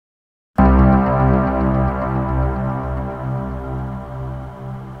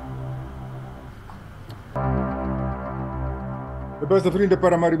Beste vrienden,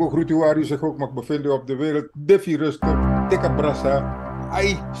 Paramaribo groet u waar u zich ook mag bevinden op de wereld. Diffie rustig, dikke brassa,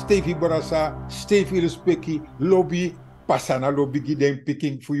 ai, stevie brassa, stevie respectie, lobby, passana lobby, gidem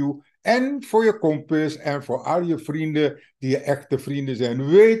picking voor u. En voor je kompers en voor al je vrienden die je echte vrienden zijn.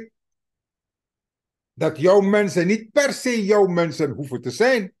 Weet dat jouw mensen niet per se jouw mensen hoeven te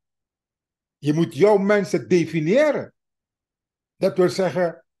zijn. Je moet jouw mensen definiëren. Dat wil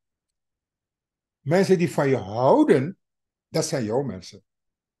zeggen, mensen die van je houden, dat zijn jouw mensen.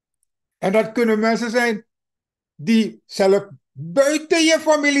 En dat kunnen mensen zijn die zelf buiten je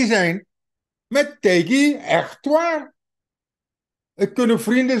familie zijn. Met Tegi, echt waar. Het kunnen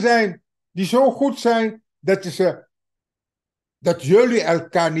vrienden zijn die zo goed zijn dat jullie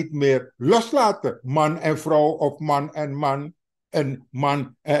elkaar niet meer loslaten. Man en vrouw of man en man en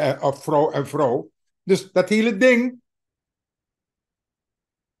man of vrouw en vrouw. Dus dat hele ding.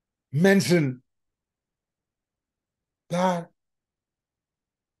 Mensen, daar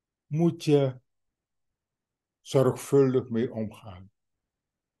moet je zorgvuldig mee omgaan.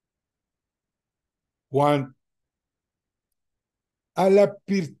 Want alla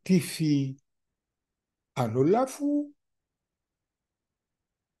pirtifi anolafu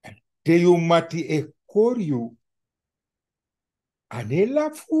Teu mati e koryu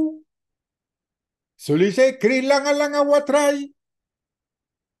anelafu. Zullen zij kri langa langa watrai.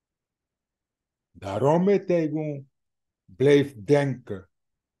 Daarom tegen blijf denken.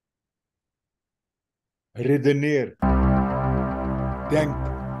 Redeneer. Denk.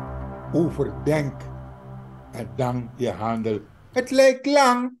 Overdenk. En dan je handel. Het lijkt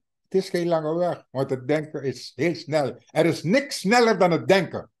lang. Het is geen lange weg. Want het denken is heel snel. Er is niks sneller dan het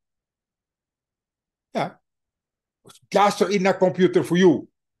denken. Ja. Ga zo in de computer voor jou.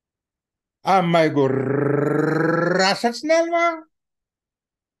 Ah, my go. Razendsnel, man.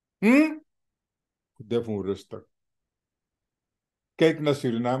 Even rustig. Kijk naar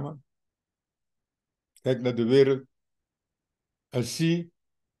Suriname. Kijk naar de wereld. En zie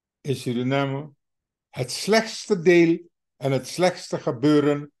in Suriname het slechtste deel en het slechtste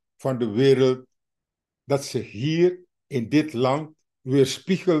gebeuren van de wereld dat zich hier in dit land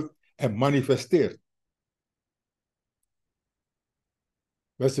weerspiegelt en manifesteert.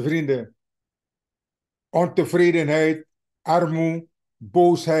 Beste vrienden, ontevredenheid, armoede,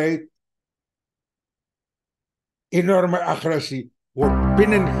 boosheid, enorme agressie wordt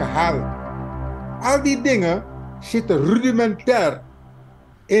binnengehaald. Al die dingen zitten rudimentair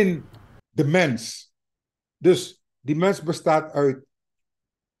in de mens. Dus die mens bestaat uit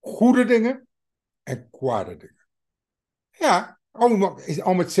goede dingen en kwade dingen. Ja,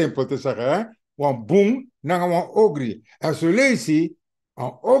 om het simpel te zeggen. Hè? Want boem, dan gaan ogri. En zo lees je,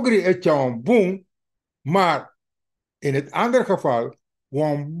 een ogri is jou een boem, maar in het andere geval,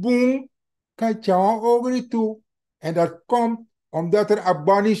 want boem kan jou een ogri toe. En dat komt omdat er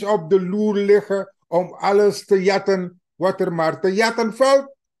abonnies op de loer liggen om alles te jatten wat er maar te jatten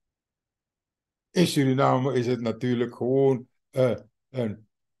valt. In Suriname is het natuurlijk gewoon een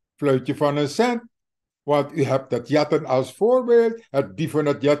fluitje van een cent. Want u hebt het jatten als voorbeeld. Het dieven,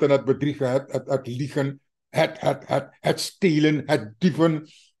 het jatten, het bedriegen, het liegen, het stelen, het dieven,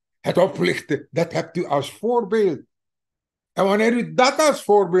 het oplichten. Dat hebt u als voorbeeld. En wanneer u dat als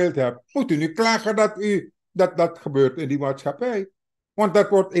voorbeeld hebt, moet u nu klagen dat gebeurt in die maatschappij. Want dat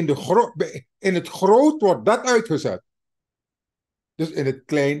wordt in het groot wordt dat uitgezet. Dus in het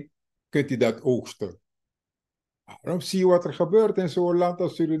klein kunt u dat oogsten. Waarom zie je wat er gebeurt in zo'n land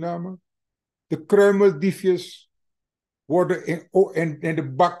als Suriname? De kruimeldiefjes worden in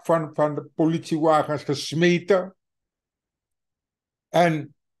de bak van de politiewagens gesmeten.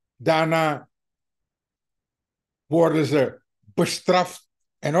 En daarna worden ze bestraft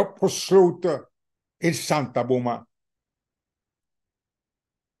en opgesloten in Santa Boma.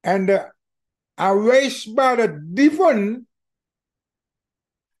 En de aanwijsbare dieven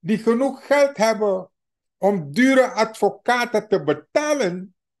die genoeg geld hebben om dure advocaten te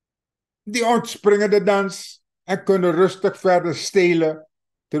betalen, die ontspringen de dans en kunnen rustig verder stelen,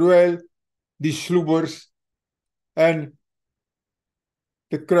 terwijl die sloebers en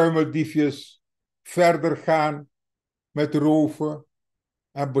de kruimeldiefjes verder gaan met roven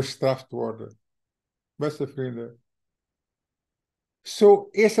en bestraft worden. Beste vrienden, zo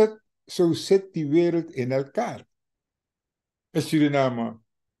is het, zo zit die wereld in elkaar. In Suriname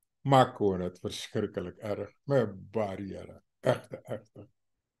maken we het verschrikkelijk erg, met barrière, echte.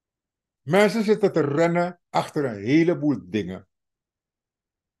 Mensen zitten te rennen achter een heleboel dingen.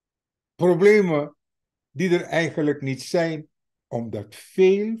 Problemen die er eigenlijk niet zijn, omdat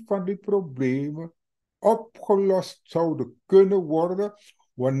veel van die problemen opgelost zouden kunnen worden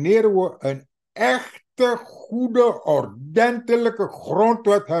wanneer we een echte echte, goede, ordentelijke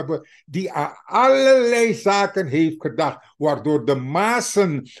grondwet hebben die aan allerlei zaken heeft gedacht, waardoor de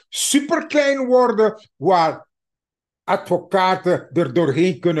mazen superklein worden, waar advocaten er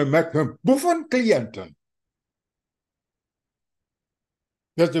doorheen kunnen met hun boevencliënten.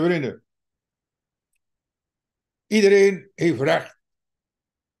 Beste vrienden, iedereen heeft recht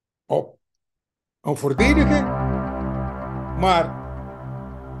op een verdediging, maar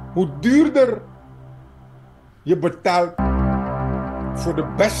hoe duurder je betaalt voor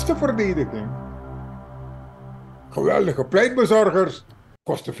de beste verdediging, geweldige pleitbezorgers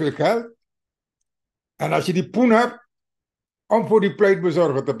kosten veel geld. En als je die poen hebt om voor die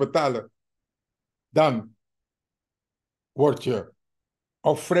pleitbezorger te betalen, dan word je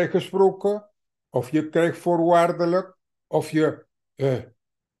of vrijgesproken, of je krijgt voorwaardelijk, of je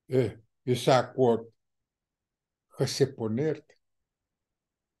zaak wordt geseponeerd.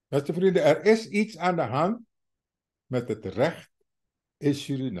 Beste vrienden, er is iets aan de hand met het recht in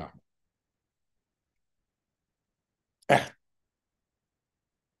Suriname. Echt.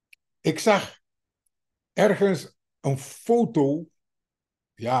 Ik zag ergens een foto.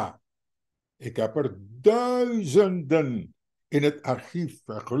 Ja, ik heb er duizenden in het archief.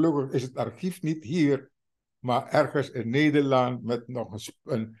 Gelukkig is het archief niet hier, maar ergens in Nederland met nog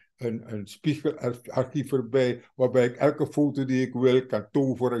een spiegelarchief erbij, waarbij ik elke foto die ik wil kan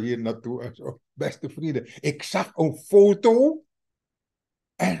toveren hier naartoe. En zo. Beste vrienden, ik zag een foto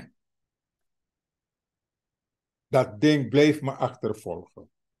en dat ding bleef me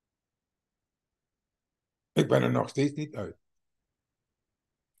achtervolgen. Ik ben er nog steeds niet uit.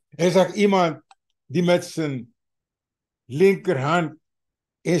 Er zag iemand die met zijn linkerhand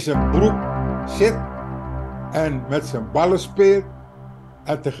in zijn broek zit en met zijn ballen speelt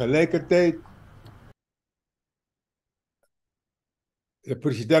en tegelijkertijd de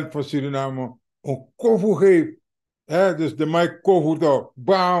president van Suriname een koffie geeft. Dus de mic koffie toch,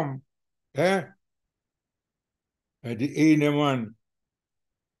 bam. En die ene man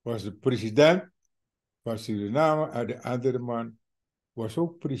was de president van Suriname en de andere man was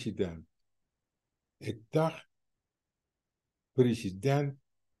ook president. Ik dacht, president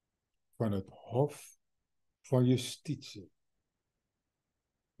van het Hof van Justitie.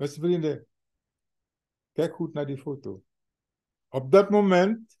 Beste vrienden, kijk goed naar die foto. Op dat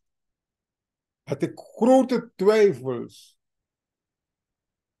moment had ik grote twijfels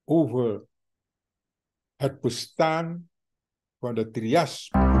over het bestaan van de Trias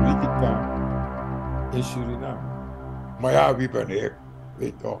politica in Suriname. Maar ja, wie ben ik?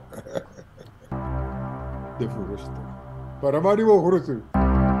 Weet toch. De verruster. Paramaribo groeten.